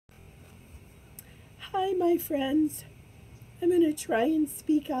Hi, my friends. I'm going to try and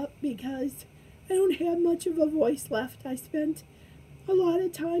speak up because I don't have much of a voice left. I spent a lot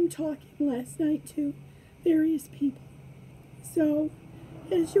of time talking last night to various people. So,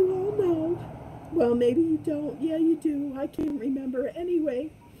 as you all know, well, maybe you don't. Yeah, you do. I can't remember.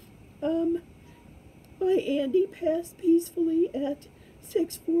 Anyway, my Andy passed peacefully at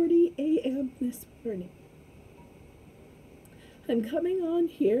 6:40 a.m. this morning. I'm coming on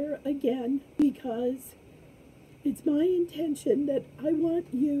here again because it's my intention that I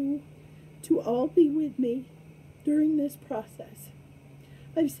want you to all be with me during this process.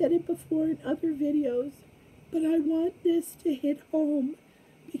 I've said it before in other videos, but I want this to hit home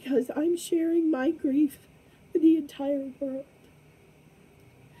because I'm sharing my grief with the entire world.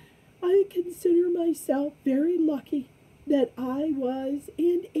 I consider myself very lucky that I was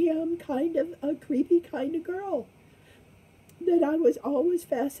and am kind of a creepy kind of girl. That I was always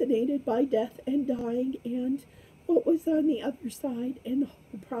fascinated by death and dying and what was on the other side in the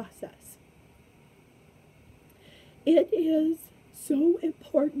whole process. It is so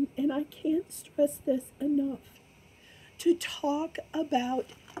important, and I can't stress this enough, to talk about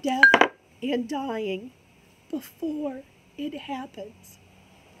death and dying before it happens.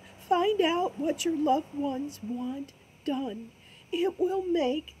 Find out what your loved ones want done. It will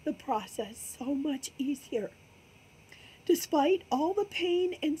make the process so much easier. Despite all the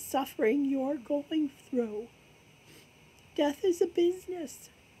pain and suffering you're going through, death is a business.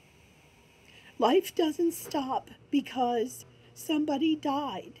 Life doesn't stop because somebody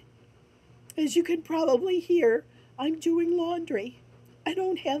died. As you can probably hear, I'm doing laundry. I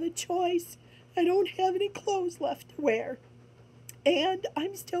don't have a choice. I don't have any clothes left to wear. And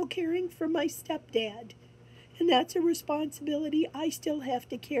I'm still caring for my stepdad. And that's a responsibility I still have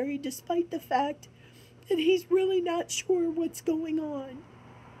to carry despite the fact that he's really not sure what's going on.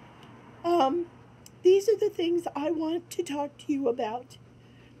 These are the things I want to talk to you about.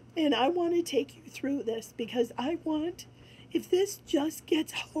 And I want to take you through this because I want, if this just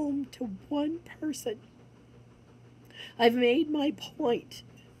gets home to one person, I've made my point.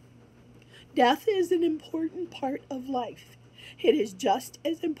 Death is an important part of life. It is just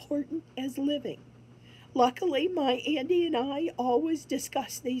as important as living. Luckily, my Andy and I always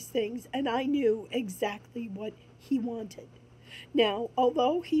discussed these things, and I knew exactly what he wanted. Now,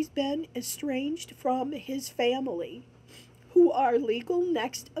 although he's been estranged from his family, who are legal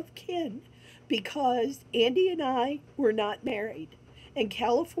next of kin, because Andy and I were not married, and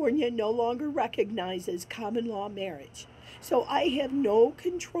California no longer recognizes common law marriage. So I have no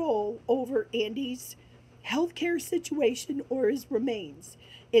control over Andy's healthcare situation or his remains.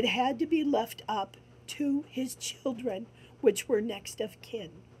 It had to be left up to his children, which were next of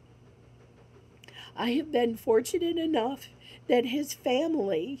kin. I have been fortunate enough that his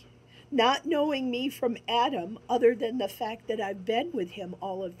family, not knowing me from Adam other than the fact that I've been with him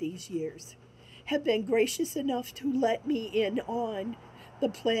all of these years, have been gracious enough to let me in on the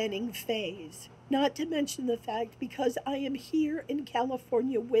planning phase. Not to mention the fact, because I am here in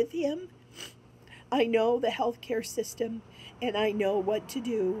California with him, I know the healthcare system and I know what to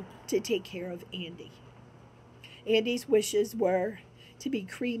do to take care of Andy. Andy's wishes were to be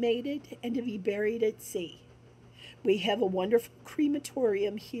cremated and to be buried at sea. We have a wonderful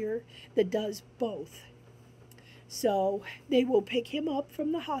crematorium here that does both. So they will pick him up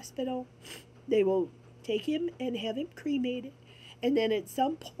from the hospital. They will take him and have him cremated. And then at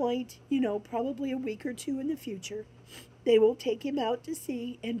some point, probably a week or two in the future, they will take him out to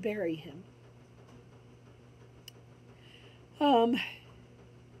sea and bury him.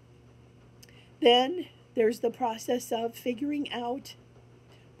 Then there's the process of figuring out,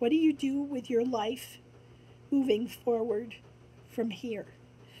 what do you do with your life moving forward from here?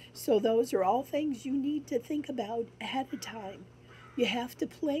 So those are all things you need to think about ahead of time. You have to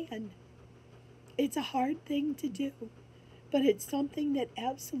plan. It's a hard thing to do, but it's something that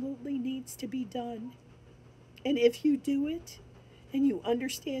absolutely needs to be done. And if you do it and you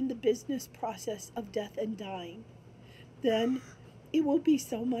understand the business process of death and dying, then it will be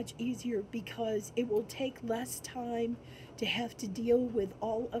so much easier because it will take less time to have to deal with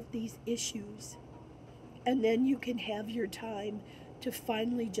all of these issues. And then you can have your time to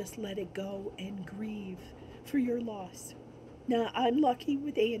finally just let it go and grieve for your loss. Now, I'm lucky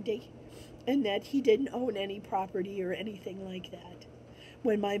with Andy in that he didn't own any property or anything like that.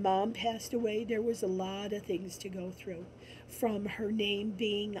 When my mom passed away, there was a lot of things to go through, from her name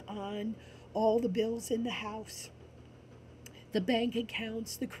being on all the bills in the house, the bank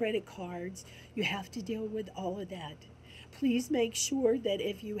accounts, the credit cards. You have to deal with all of that. Please make sure that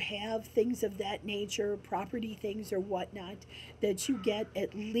if you have things of that nature, property things or whatnot, that you get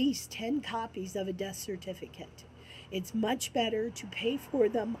at least 10 copies of a death certificate. It's much better to pay for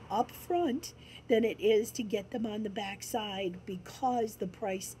them up front than it is to get them on the back side, because the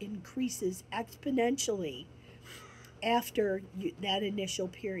price increases exponentially after that initial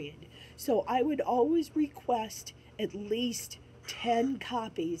period. So I would always request at least 10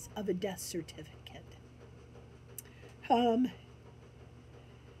 copies of a death certificate.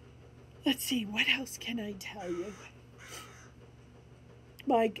 Let's see, what else can I tell you?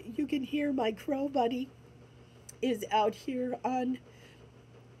 You can hear my crow buddy is out here on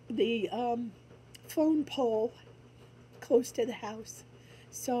the phone pole close to the house,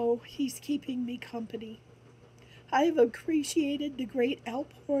 so he's keeping me company. I have appreciated the great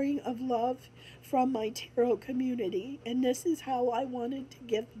outpouring of love from my tarot community, and this is how I wanted to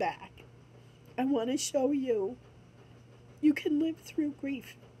give back. I want to show you can live through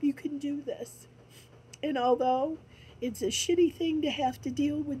grief. You can do this. And although it's a shitty thing to have to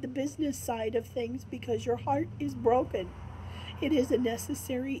deal with the business side of things because your heart is broken, it is a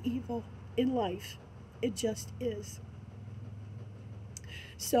necessary evil in life. It just is.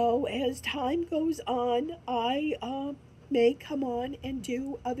 So as time goes on, I may come on and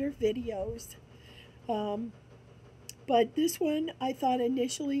do other videos. But this one I thought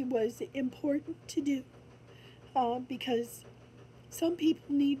initially was important to do because some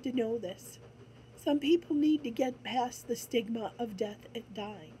people need to know this. Some people need to get past the stigma of death and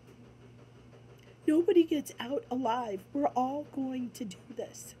dying. Nobody gets out alive. We're all going to do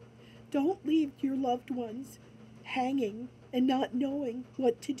this. Don't leave your loved ones hanging and not knowing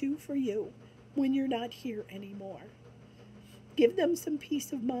what to do for you when you're not here anymore. Give them some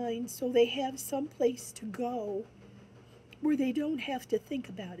peace of mind so they have some place to go where they don't have to think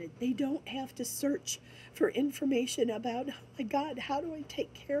about it. They don't have to search for information about, oh my God, how do I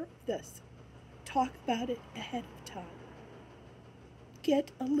take care of this? Talk about it ahead of time.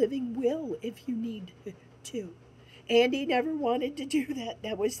 Get a living will if you need to. Andy never wanted to do that.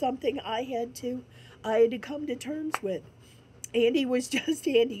 That was something I had to come to terms with. Andy was just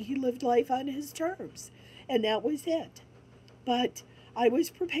Andy. He lived life on his terms, and that was it. But I was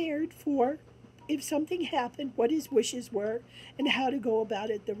prepared for if something happened, what his wishes were, and how to go about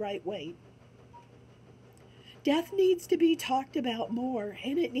it the right way. Death needs to be talked about more,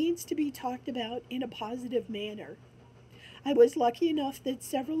 and it needs to be talked about in a positive manner. I was lucky enough that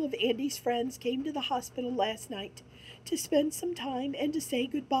several of Andy's friends came to the hospital last night to spend some time and to say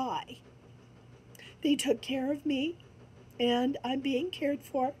goodbye. They took care of me, and I'm being cared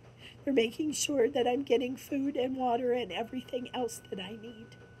for. They're making sure that I'm getting food and water and everything else that I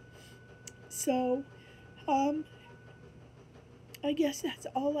need. So, I guess that's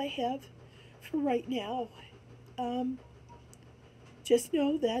all I have for right now. Just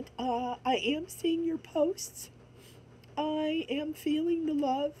know that I am seeing your posts. I am feeling the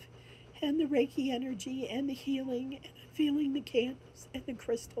love and the Reiki energy and the healing, and I'm feeling the candles and the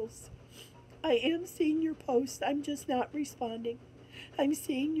crystals. I am seeing your posts. I'm just not responding. I'm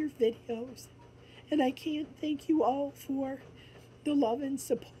seeing your videos, and I can't thank you all for the love and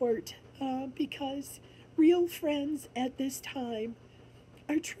support because real friends at this time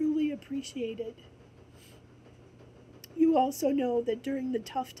are truly appreciated. You also know that during the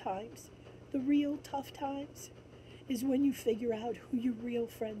tough times, the real tough times, is when you figure out who your real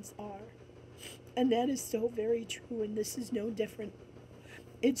friends are. And that is so very true, and this is no different.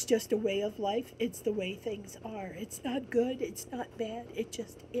 It's just a way of life. It's the way things are. It's not good. It's not bad. It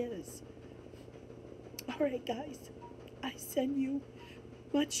just is. All right, guys. I send you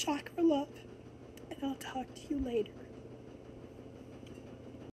much chakra love, and I'll talk to you later.